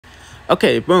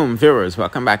Okay, boom, viewers,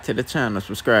 welcome back to the channel.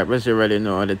 Subscribers, you already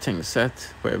know the thing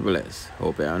set. We're blessed.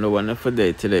 Hope you're on a wonderful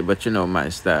day today, but you know my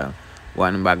style.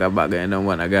 One bagger, and then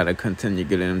one I gotta continue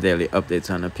getting them daily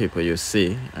updates on the people you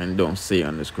see and don't see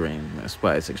on the screen. That's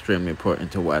why it's extremely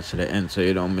important to watch to the end so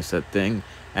you don't miss a thing.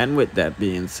 And with that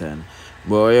being said,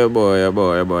 boy, oh boy, oh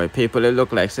boy, oh boy, people, it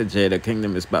look like Jada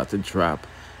Kingdom is about to drop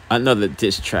another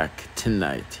diss track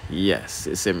tonight. Yes,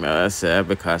 it's in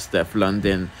because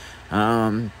Stefflon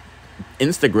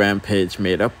Instagram page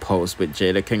made a post with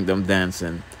Jada Kingdom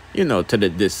dancing, you know, to the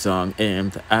diss song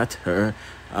aimed at her,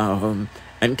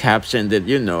 and captioned it,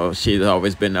 you know, she's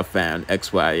always been a fan,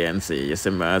 X, Y, and Z, you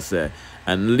see,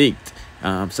 and leaked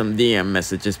some DM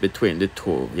messages between the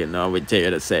two, you know, with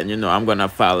Jada saying, you know, I'm gonna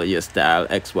follow your style,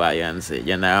 X, Y, and Z,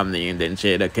 you know what I mean? Then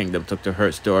Jada Kingdom took to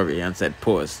her story and said,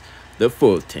 post the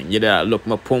full thing. You know, look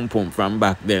my pum pum from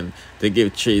back then to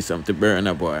give Tree some to burn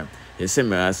a boy. You see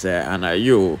me, I say, and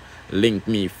you link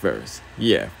me first.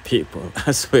 Yeah, people,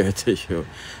 I swear to you.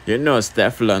 You know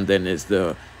Stefflon is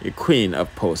the queen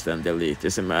of post and delete. You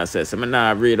see me, I say, so now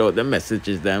I read out the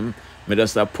messages them. Me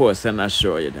just a post and I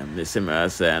show you them. You see me, I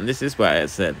say, and this is why I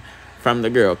said, from the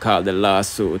girl called the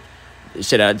lawsuit,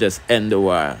 should I just end the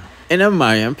war? In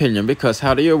my opinion, because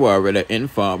how do you war with an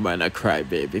informer and a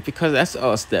crybaby? Because that's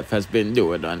all Steph has been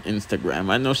doing on Instagram.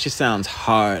 I know she sounds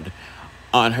hard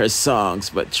on her songs,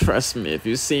 but trust me, if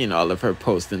you've seen all of her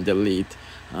post and delete,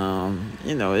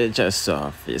 you know, it's just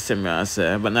soft. You see me, I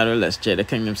say. But nevertheless, Jada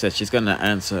Kingdom said she's gonna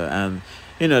answer, and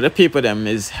you know, the people them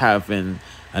is having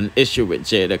an issue with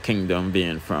Jada Kingdom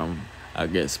being from, I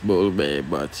guess, Bull Bay,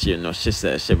 but you know, she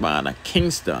said she born at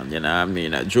Kingston, you know what I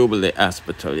mean, at Jubilee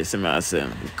Hospital, you see me, I say.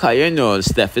 Because you know,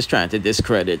 Steph is trying to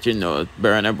discredit, you know,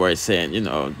 Burner Boy saying, you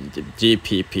know, the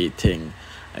GPP thing,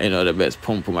 you know, the best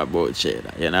pum pum about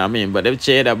Jada, you know what I mean? But if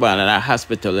Jada born at a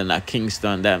hospital in a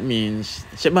Kingston, that means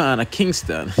she born at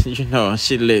Kingston, you know,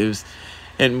 she lives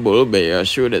in Bull Bay or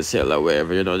Shooters Hill or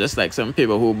wherever, you know, just like some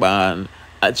people who born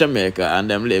at Jamaica and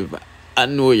them live at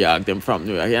New York, them from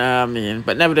New York, you know what I mean?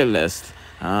 But nevertheless,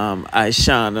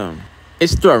 Ishawna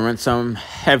is throwing some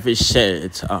heavy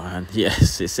shades on,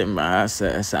 yes, you see me, I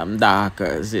say, some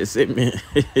darkers, you see me?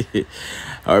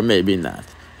 Or maybe not.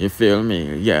 You feel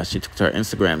me? Yeah, she took to her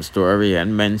Instagram story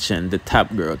and mentioned the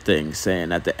top girl thing,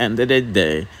 saying at the end of the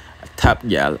day, a top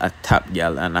gal,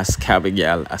 and a scabby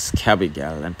gal,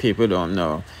 and people don't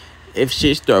know if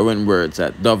she's throwing words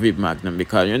at Dovey Magnum,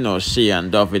 because you know she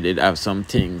and Dovey did have some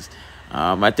things.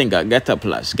 I think I get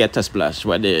a splash,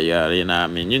 what they, you know what I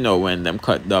mean? You know when them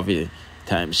cut Dovey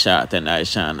time shot and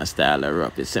Ishawna style her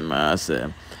up, you see me, I say.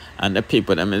 And the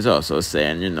people them is also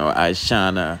saying, you know,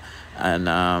 Ishawna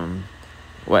and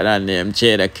what I name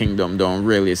Jada Kingdom don't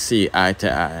really see eye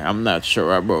to eye. I'm not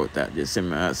sure about that, you see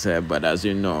me, I say, but as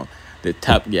you know, the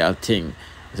top girl thing,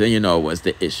 so you know, was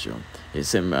the issue. You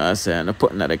see me, I say, and I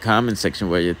put in the comment section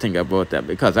where you think about that,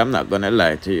 because I'm not gonna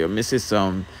lie to you, Mrs.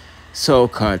 Some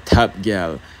so-called top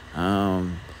girl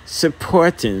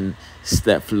supporting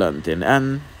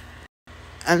Stefflon,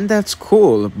 and that's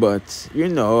cool, but you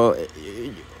know,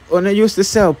 when I used to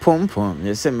sell pom pom,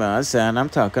 you see me, I say, and I'm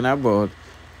talking about,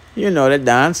 you know, the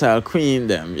dancehall queen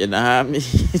them, you know what I mean?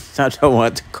 I don't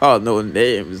want to call no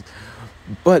names,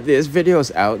 but there's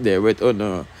videos out there with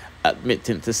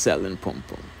admitting to selling pom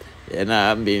pom. You know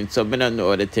what I mean? So I don't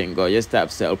know the thing go, you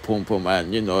stop sell pom pom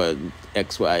and you know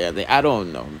X, Y, and Z. I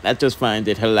don't know. I just find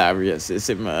it hilarious. You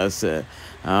see me, I say.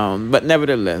 But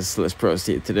nevertheless, let's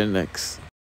proceed to the next.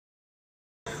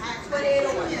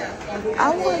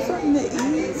 I want something to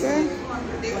eat, girl.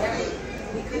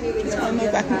 I don't know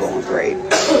if I can go on break.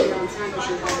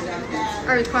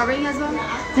 Are you covering as well?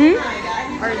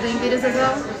 Are you doing videos as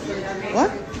well?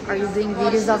 What? Are you doing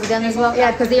videos of them as well?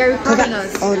 Yeah, because they are recording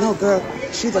us. Oh, no, girl.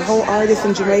 She's a whole artist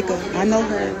in Jamaica. I know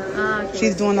her. Okay.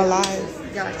 She's doing a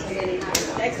live.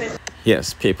 Gotcha.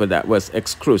 Yes, people, that was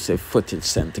exclusive footage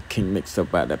sent to KingMixUp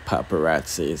by the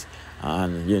paparazzis.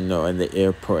 And, you know, in the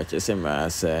airport, you see me, I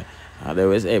say, they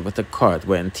was able to caught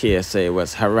when TSA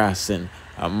was harassing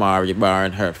Amari,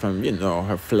 barring her from, you know,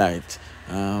 her flight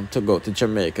to go to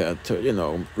Jamaica to, you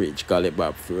know, reach Golly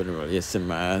Bob funeral. You see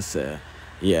me, I say.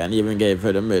 Yeah, and even gave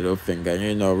her the middle finger.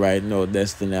 You know, right now,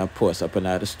 Destiny, I post up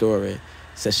another story.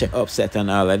 So she upset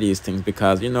and all of these things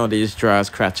because, you know, these draws,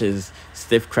 crutches,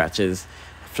 stiff crutches,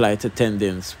 flight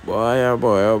attendants. Boy, oh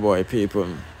boy, oh boy, people.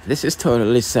 This is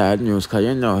totally sad news because,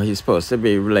 you know, he's supposed to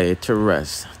be laid to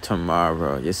rest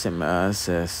tomorrow. You see me, I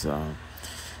say so.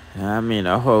 I mean,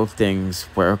 the whole thing's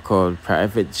work out,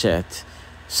 private jet,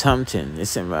 something. You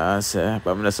see me, I say.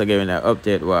 But I'm just giving an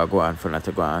update while I go on for not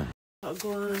to go on. I'll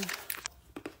go on.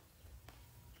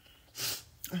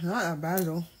 It's not that bad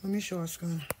though. Let me show us.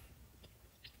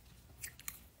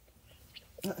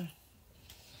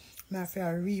 My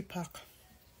favorite repack.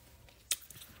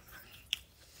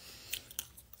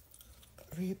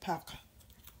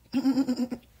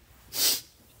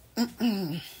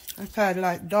 I tried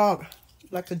like dog,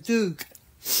 like a duke.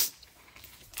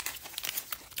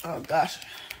 Oh gosh.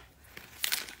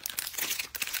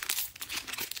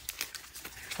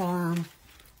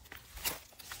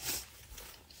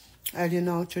 Heading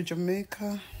out to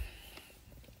Jamaica.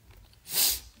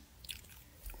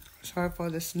 Sorry for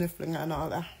the sniffling and all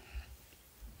that.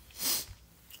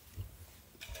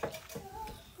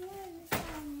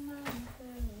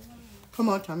 Come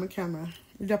out on my camera.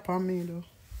 It's up on me though.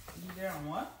 There on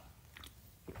what?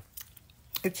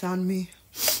 It's on me.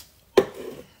 So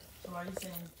why are you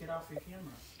saying get off your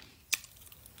camera?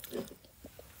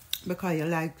 Because you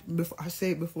like, I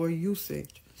say it before you say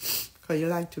it. Because you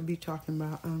like to be talking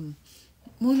about,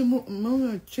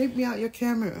 Mona, check me out your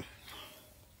camera.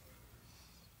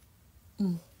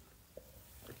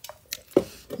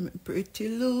 Pretty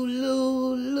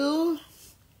Lulu.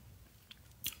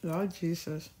 Lord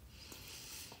Jesus.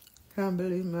 Can't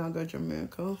believe me, I got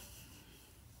Jamaica.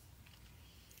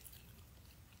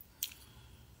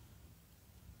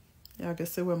 Yeah, I can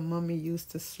see where mommy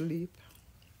used to sleep.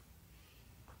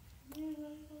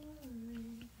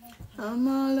 I'm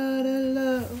all out of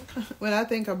love. When I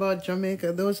think about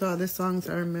Jamaica, those are the songs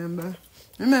I remember.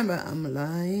 Remember, I'm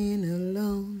lying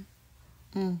alone.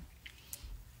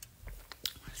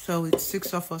 So it's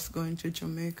 6 of us going to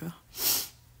Jamaica.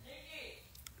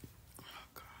 Oh,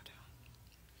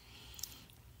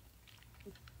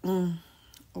 God.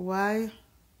 Why?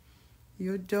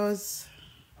 You just...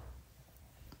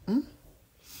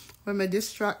 When I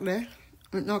distract there,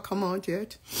 it not come out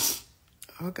yet.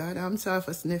 Oh God, I'm sorry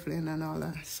for sniffling and all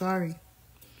that. Sorry.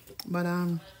 But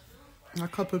a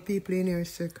couple people in here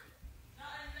sick.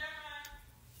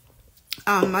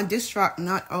 My distract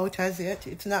not out as yet.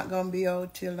 It's not gonna be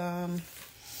out till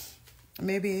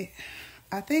maybe,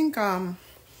 I think my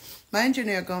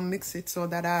engineer gonna mix it so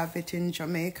that I have it in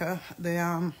Jamaica.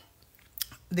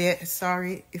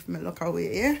 Sorry if me look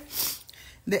away here.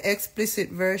 The explicit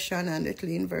version and the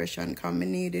clean version come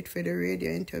needed for the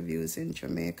radio interviews in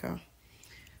Jamaica.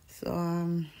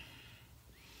 So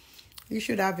you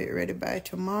should have it ready by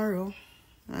tomorrow,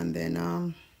 and then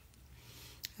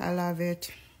I'll have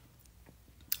it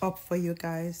up for you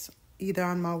guys either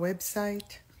on my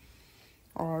website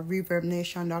or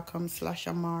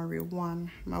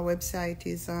reverbnation.com/Amari1. My website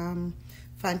is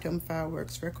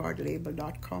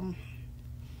phantomfireworksrecordlabel.com.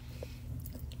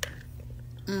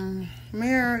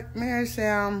 May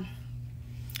say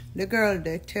the girl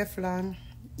the Stefflon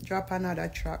drop another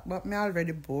track, but me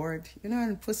already bored. You know,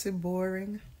 and pussy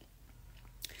boring.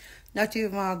 Not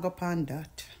even I go up on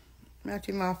that. Not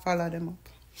even I follow them up.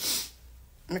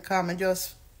 Because I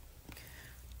just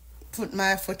put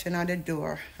my foot in the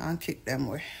door and kick them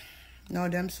away. Now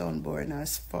them sound boring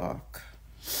as fuck.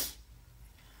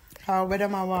 How where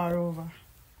them a war over?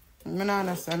 I don't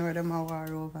understand where them a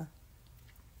war over.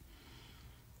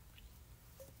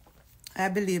 I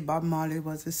believe Bob Marley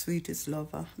was the sweetest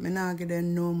lover. Me not give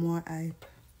them no more hype.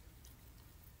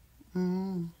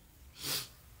 More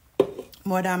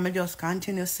than me just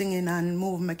continue singing and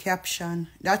move my caption.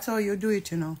 That's how you do it,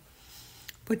 you know.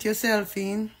 Put yourself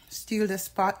in, steal the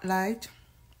spotlight,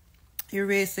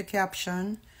 erase the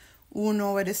caption. Who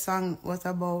know what the song was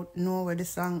about,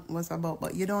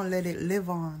 but you don't let it live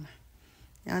on.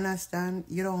 You understand?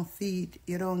 You don't feed,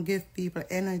 you don't give people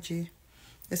energy.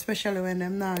 Especially when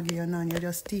them not give you none, you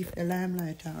just thief the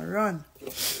limelight and run.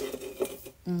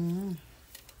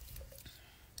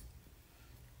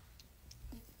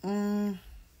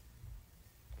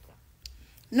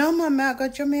 No, mama, I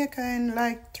got Jamaica in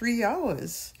like 3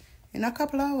 hours. In a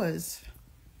couple hours.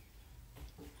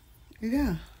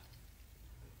 Yeah.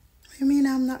 What do you mean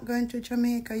I'm not going to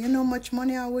Jamaica? You know how much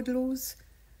money I would lose?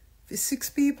 For 6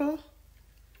 people?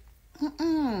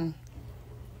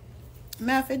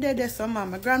 Me have to do this,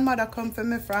 my grandmother come for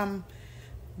me from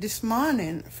this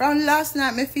morning. From last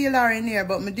night, me feel her in here,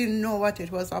 but me didn't know what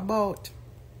it was about.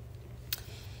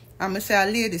 And me say, a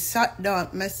lady sat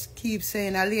down. Me keep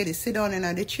saying, a lady sit down in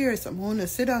the chair. So I'm going to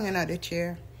sit down in the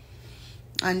chair.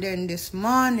 And then this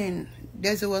morning,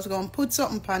 Desi was going to put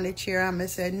something on the chair. And me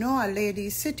said, no, a lady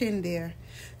is sitting there.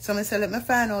 So me said, let me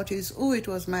find out who it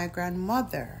was, my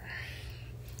grandmother.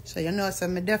 So you know, so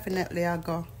me definitely I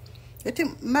go. You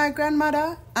think my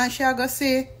grandmother, and she go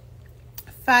say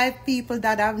 5 people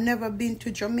that have never been to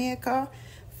Jamaica,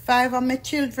 5 of my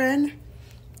children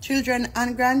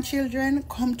and grandchildren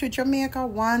come to Jamaica.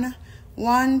 1,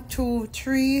 2,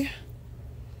 3.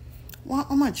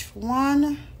 How much?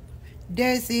 1.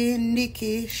 Desi,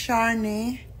 Nikki,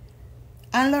 Sharney,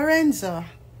 and Lorenzo.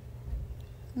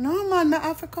 No, man, I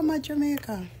have to come to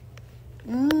Jamaica.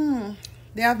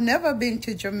 They have never been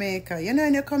to Jamaica. You know,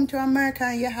 when you come to America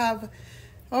and you have,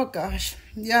 oh gosh,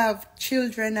 you have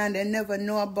children and they never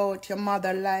know about your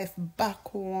mother life back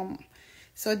home.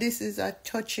 So this is a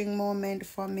touching moment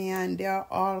for me, and they are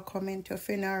all coming to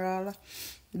funeral.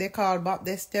 They call back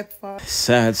their stepfather.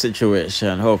 Sad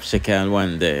situation. Hope she can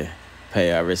one day pay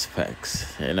her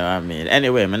respects. You know what I mean?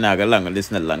 Anyway, I'm not going to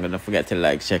listen long. Don't forget to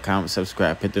like, share, comment,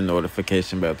 subscribe, hit the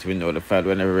notification bell to be notified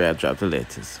whenever I drop the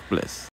latest. Bless.